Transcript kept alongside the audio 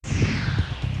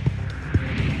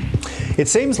It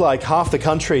seems like half the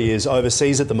country is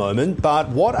overseas at the moment, but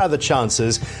what are the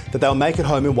chances that they'll make it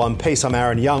home in one piece? I'm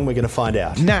Aaron Young. We're going to find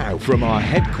out. Now from our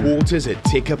headquarters at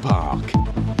Ticker Park,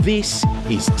 this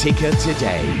is Ticker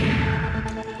Today.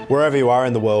 Wherever you are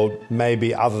in the world,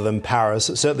 maybe other than Paris,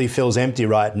 it certainly feels empty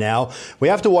right now. We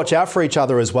have to watch out for each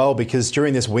other as well, because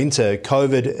during this winter,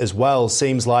 COVID as well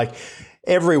seems like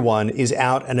everyone is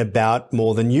out and about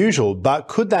more than usual. But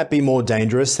could that be more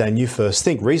dangerous than you first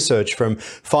think? Research from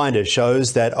Finder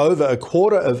shows that over a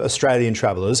quarter of Australian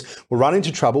travellers will run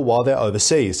into trouble while they're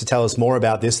overseas. To tell us more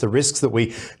about this, the risks that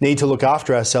we need to look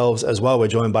after ourselves as well, we're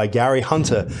joined by Gary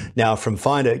Hunter now from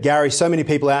Finder. Gary, so many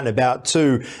people out and about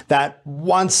too, that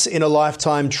once in a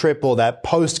lifetime trip or that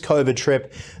post-COVID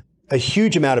trip, a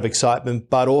huge amount of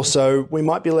excitement, but also we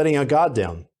might be letting our guard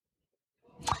down.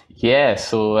 Yeah,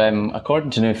 so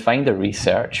according to new Finder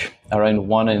research, around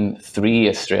 1 in 3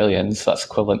 Australians, that's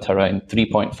equivalent to around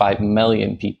 3.5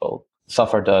 million people,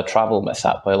 suffered a travel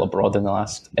mishap while abroad in the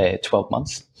last 12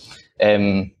 months.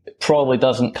 It probably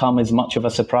doesn't come as much of a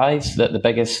surprise that the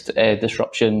biggest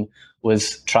disruption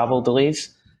was travel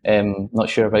delays.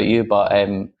 Not sure about you, but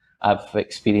I've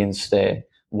experienced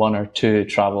 1 or 2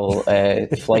 travel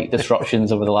flight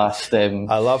disruptions over the last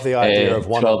I love the idea of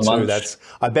 1 or 2. Months.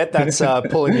 I bet that's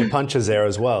pulling your punches there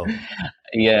as well.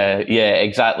 Yeah,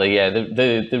 exactly. Yeah,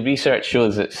 the research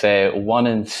shows it's 1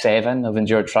 in 7 have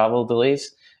endured travel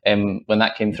delays. When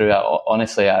that came through,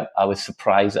 honestly, I was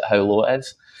surprised at how low it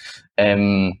is.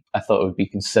 I thought it would be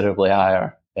considerably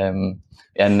higher.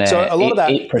 So a lot of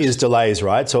that is delays,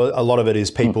 right? So a lot of it is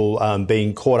people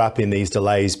being caught up in these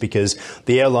delays because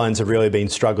the airlines have really been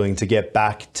struggling to get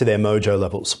back to their mojo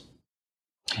levels.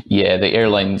 Yeah, the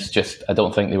airlines I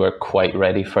don't think they were quite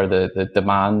ready for the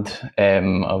demand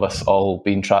of us all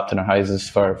being trapped in our houses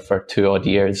for 2 odd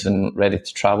years and ready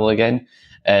to travel again.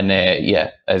 And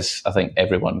as I think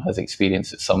everyone has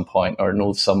experienced at some point or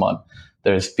knows someone,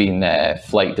 there's been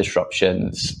flight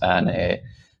disruptions and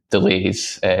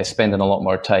delays, spending a lot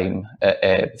more time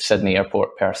at Sydney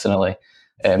Airport personally,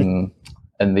 in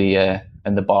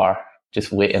the bar,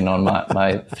 just waiting on my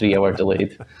 3-hour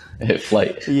delayed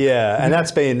flight. Yeah, and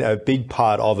that's been a big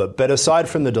part of it. But aside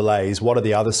from the delays, what are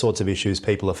the other sorts of issues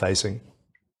people are facing?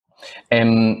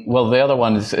 Well, the other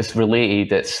one is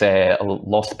related. It's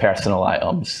lost personal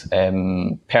items.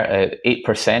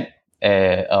 8%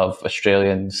 of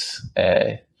Australians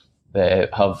have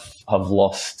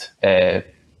lost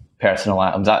personal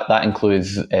items. That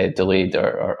includes delayed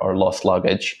or lost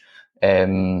luggage.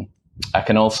 I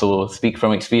can also speak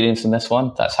from experience in this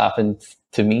one. That's happened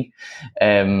to me.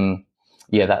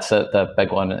 That's the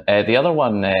big one. The other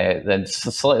one that's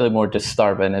slightly more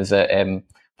disturbing is that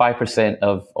 5%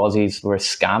 of Aussies were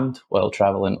scammed while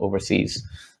traveling overseas.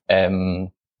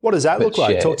 What does that look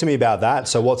like? Talk to me about that.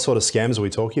 So what sort of scams are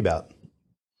we talking about?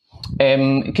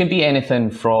 It can be anything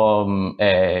from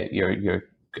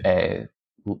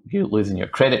you losing your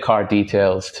credit card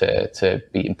details to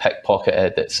being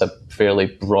pickpocketed. It's a fairly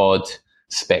broad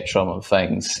spectrum of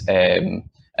things, and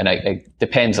it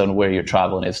depends on where you're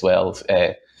traveling as well.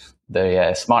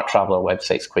 The Smart Traveller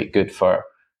website's quite good for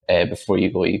before you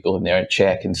go in there and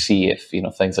check and see if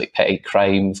things like petty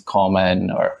crimes common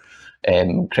or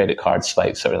credit card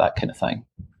swipes or that kind of thing.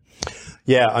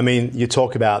 Yeah, I mean, you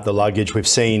talk about the luggage. We've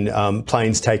seen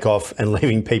planes take off and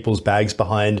leaving people's bags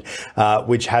behind,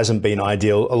 which hasn't been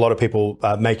ideal. A lot of people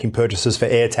making purchases for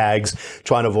air tags,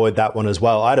 trying to avoid that one as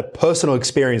well. I had a personal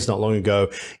experience not long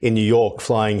ago in New York,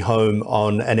 flying home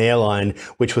on an airline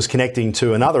which was connecting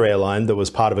to another airline that was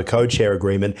part of a code share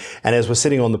agreement. And as we're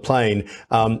sitting on the plane,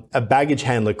 a baggage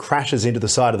handler crashes into the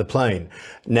side of the plane.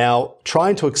 Now,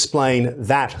 trying to explain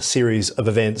that series of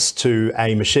events to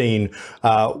a machine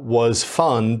was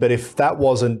fun, but if that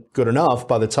wasn't good enough,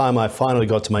 by the time I finally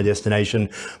got to my destination,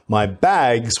 my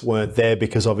bags weren't there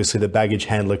because obviously the baggage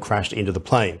handler crashed into the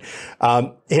plane.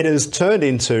 It has turned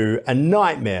into a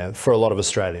nightmare for a lot of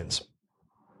Australians.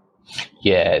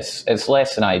 Yeah, it's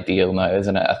less than ideal now,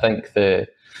 isn't it? I think the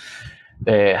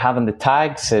having the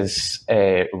tags is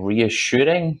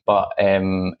reassuring, but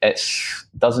it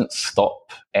doesn't stop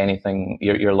anything,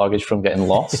 your luggage from getting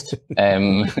lost. You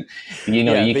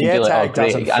can be like, oh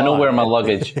great, I know where my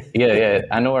luggage.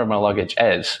 I know where my luggage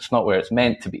is. It's not where it's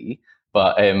meant to be,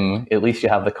 but at least you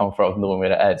have the comfort of knowing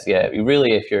where it is. Yeah,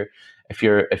 really, if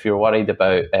you're worried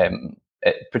about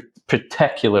it,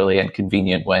 particularly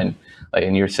inconvenient when, like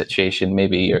in your situation,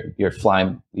 maybe you're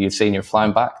flying. You're saying you're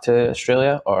flying back to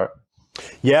Australia, or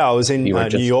Yeah, I was in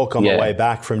New York on my way Yeah.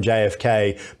 back from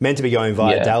JFK, meant to be going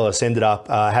via Dallas, ended up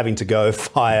having to go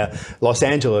via Los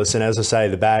Angeles. And as I say,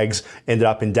 the bags ended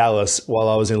up in Dallas while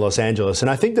I was in Los Angeles.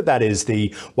 And I think that is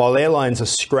while airlines are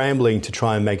scrambling to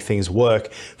try and make things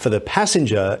work for the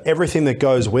passenger, everything that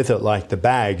goes with it, like the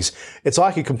bags, it's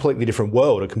like a completely different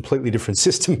world, a completely different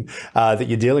system that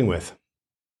you're dealing with.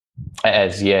 It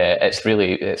is, yeah. It's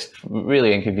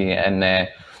really inconvenient, and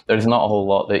there's not a whole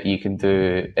lot that you can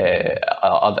do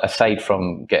aside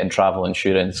from getting travel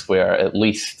insurance, where at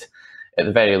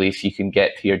the very least, you can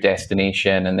get to your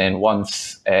destination, and then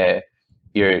once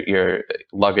your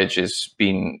luggage has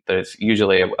been, there's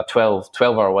usually a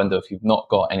 12-hour window. If you've not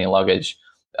got any luggage,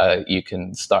 you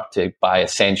can start to buy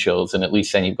essentials, and at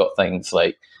least then you've got things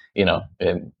like,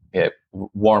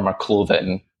 warmer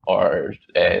clothing, or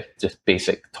just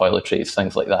basic toiletries,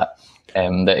 things like that,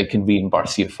 that it can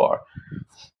reimburse you for.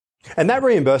 And that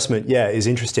reimbursement, is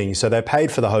interesting. So they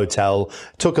paid for the hotel.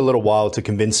 Took a little while to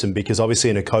convince them, because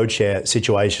obviously in a code share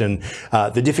situation,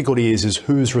 the difficulty is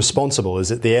who's responsible?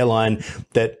 Is it the airline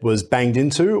that was banged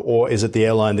into, or is it the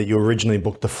airline that you originally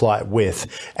booked the flight with?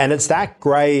 And it's that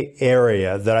grey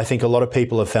area that I think a lot of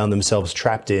people have found themselves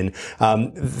trapped in.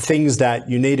 Things that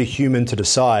you need a human to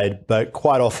decide, but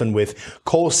quite often with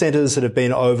call centres that have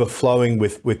been overflowing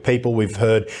with people, we've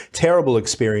heard terrible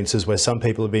experiences where some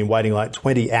people have been waiting like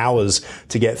 20 hours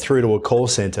to get through to a call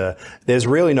center. There's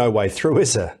really no way through,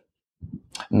 is there?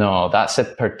 No, that's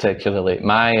it particularly. There's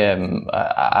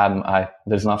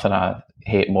nothing I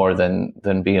hate more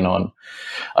than being on.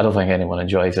 I don't think anyone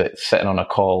enjoys it, sitting on a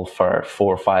call for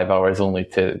 4 or 5 hours only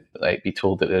to be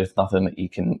told that there's nothing that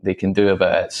they can do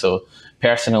about it. So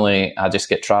personally, I just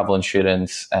get travel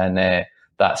insurance, and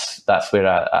that's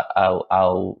where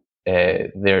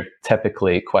they're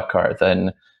typically quicker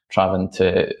than having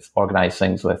to organise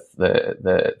things with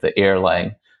the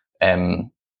airline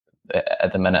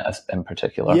at the minute in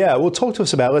particular. Yeah, well,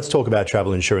 let's talk about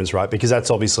travel insurance, right? Because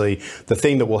that's obviously the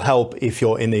thing that will help if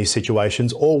you're in these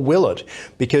situations, or will it?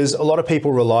 Because a lot of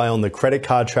people rely on the credit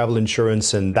card travel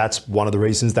insurance, and that's one of the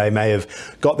reasons they may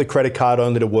have got the credit card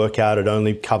only to work out it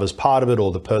only covers part of it,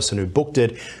 or the person who booked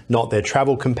it, not their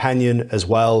travel companion as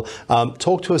well.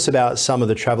 Talk to us about some of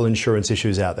the travel insurance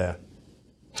issues out there.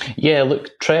 Yeah, look,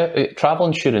 travel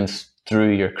insurance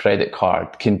through your credit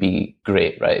card can be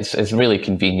great, right? It's really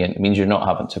convenient. It means you're not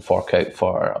having to fork out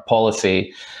for a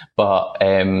policy. But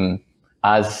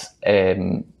as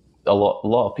a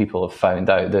lot of people have found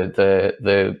out,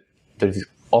 there's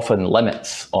often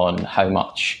limits on how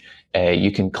much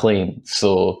you can claim.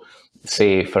 So,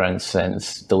 say, for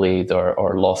instance, delayed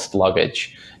or lost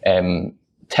luggage,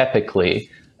 typically,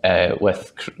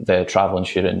 with the travel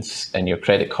insurance and your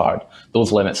credit card,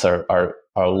 those limits are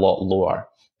a lot lower.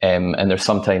 And there's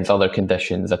sometimes other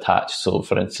conditions attached. So,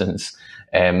 for instance,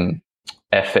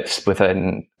 if it's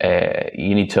within,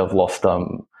 you need to have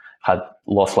had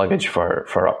lost luggage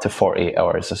for up to 48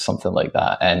 hours or something like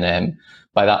that. And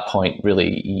by that point,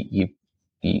 really,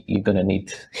 you're gonna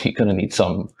need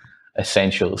some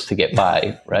essentials to get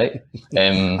by, right?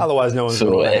 Otherwise, no one's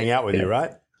going to hang out with you,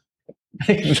 right?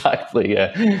 Exactly.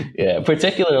 Yeah.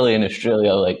 Particularly in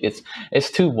Australia,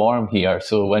 it's too warm here.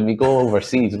 So when we go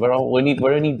overseas,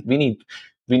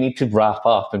 we need to wrap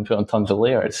up and put on tons of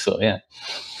layers. So yeah.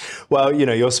 Well,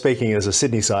 you're speaking as a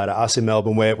Sydney-sider. Us in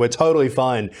Melbourne, we're totally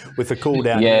fine with the cool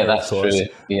down. Yeah, that's true.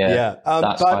 Yeah.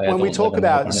 But when we talk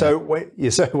about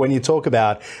when you talk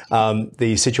about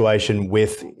the situation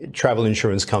with travel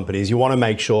insurance companies, you want to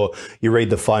make sure you read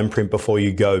the fine print before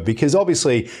you go, because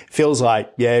obviously it feels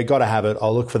like, got to have it.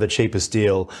 I'll look for the cheapest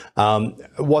deal.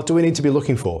 What do we need to be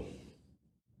looking for?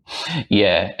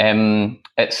 Yeah,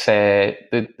 it's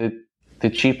the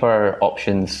cheaper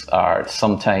options are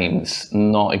sometimes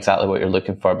not exactly what you're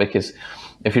looking for, because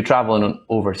if you're traveling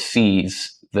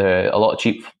overseas, a lot of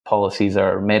cheap policies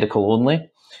are medical only.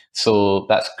 So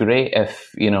that's great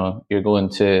if, you're going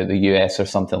to the US or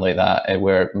something like that,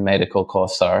 where medical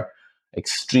costs are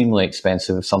extremely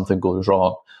expensive if something goes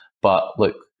wrong. But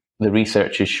look, the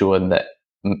research is showing that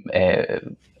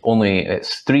only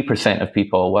it's 3% of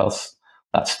people, whilst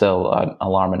that's still an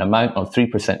alarming amount, of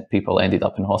 3% of people ended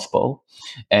up in hospital.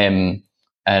 And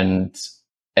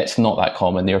it's not that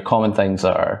common. The common things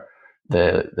are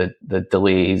the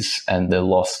delays and the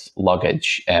lost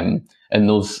luggage. And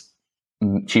those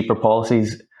cheaper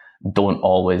policies don't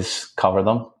always cover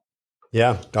them.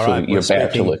 Yeah. All right. You're better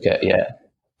to look at,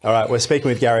 All right, we're speaking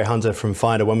with Gary Hunter from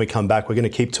Finder. When we come back, we're going to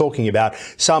keep talking about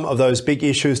some of those big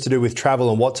issues to do with travel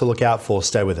and what to look out for.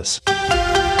 Stay with us.